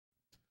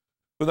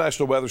The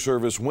National Weather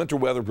Service Winter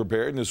Weather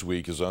Preparedness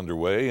Week is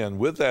underway, and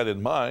with that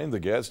in mind,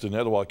 the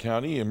Gadsden-Etowah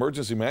County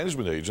Emergency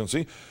Management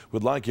Agency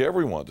would like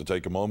everyone to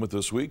take a moment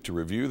this week to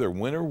review their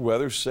winter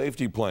weather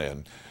safety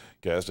plan.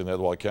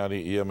 Gadsden-Etowah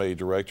County EMA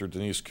Director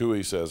Denise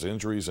Cooey says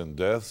injuries and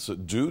deaths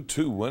due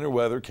to winter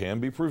weather can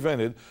be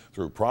prevented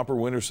through proper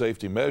winter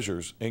safety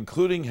measures,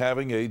 including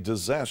having a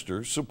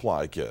disaster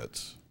supply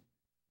kit.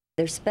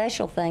 There's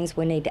special things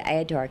we need to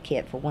add to our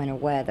kit for winter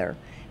weather.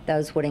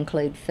 Those would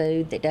include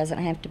food that doesn't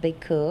have to be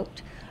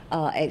cooked,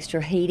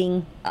 extra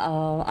heating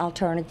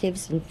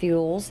alternatives and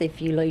fuels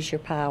if you lose your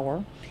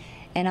power,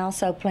 and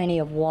also plenty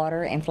of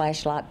water and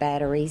flashlight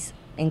batteries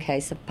in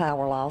case of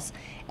power loss.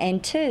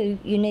 And two,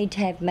 you need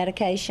to have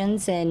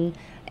medications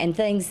and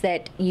things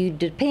that you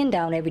depend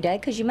on every day,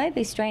 because you may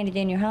be stranded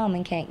in your home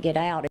and can't get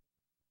out.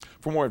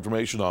 For more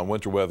information on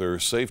winter weather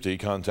safety,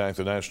 contact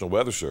the National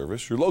Weather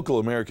Service, your local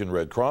American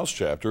Red Cross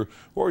chapter,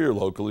 or your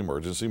local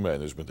emergency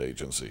management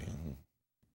agency.